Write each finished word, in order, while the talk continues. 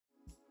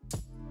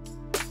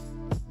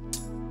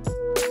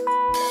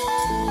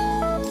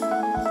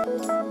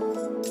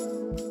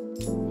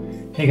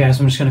Hey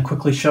guys, I'm just going to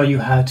quickly show you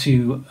how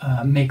to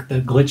make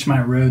the glitch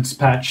my Rhodes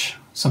patch.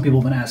 Some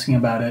people have been asking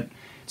about it.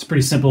 It's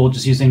pretty simple,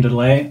 just using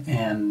delay,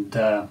 and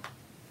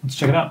let's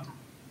check it out.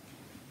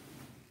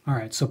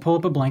 Alright, so pull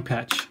up a blank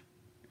patch,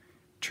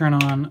 turn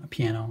on a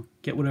piano,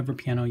 get whatever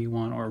piano you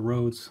want, or a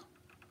Rhodes.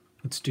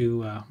 Let's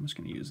do, I'm just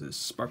going to use this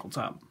sparkle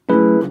top.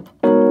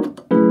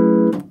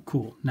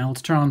 Cool. Now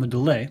let's turn on the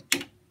delay,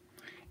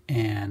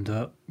 and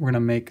we're going to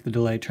make the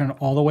delay turn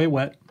all the way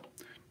wet,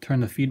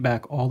 turn the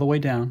feedback all the way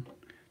down,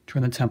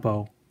 turn the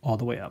tempo all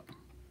the way up.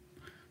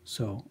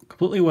 So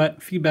completely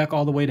wet, feedback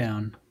all the way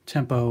down,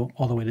 tempo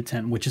all the way to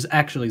 10, which is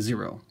actually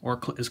 0,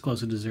 or as close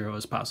to 0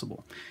 as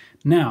possible.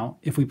 Now,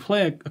 if we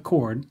play a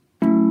chord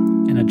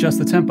and adjust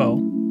the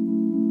tempo,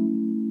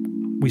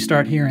 we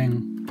start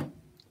hearing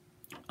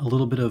a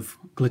little bit of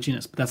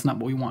glitchiness, but that's not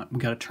what we want. We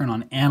got to turn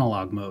on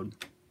analog mode.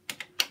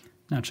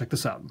 Now check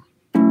this out.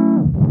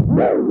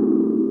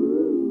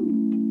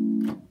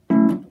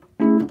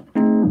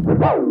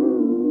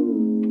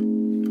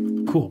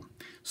 Cool.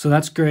 So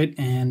that's great,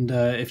 and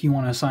if you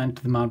want to assign it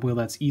to the mod wheel,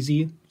 that's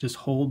easy. Just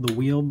hold the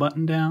wheel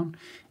button down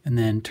and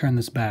then turn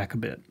this back a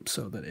bit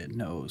so that it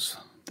knows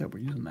that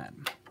we're using that.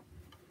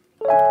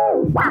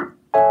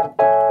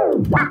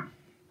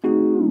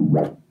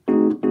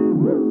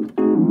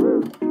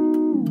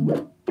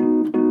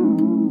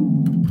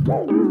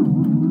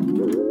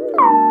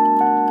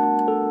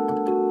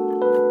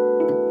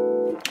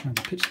 Turn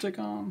the pitch stick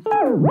on.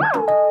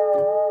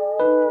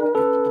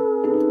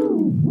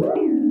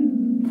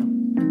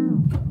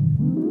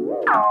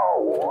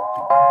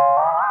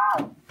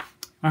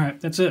 All right,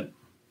 that's it.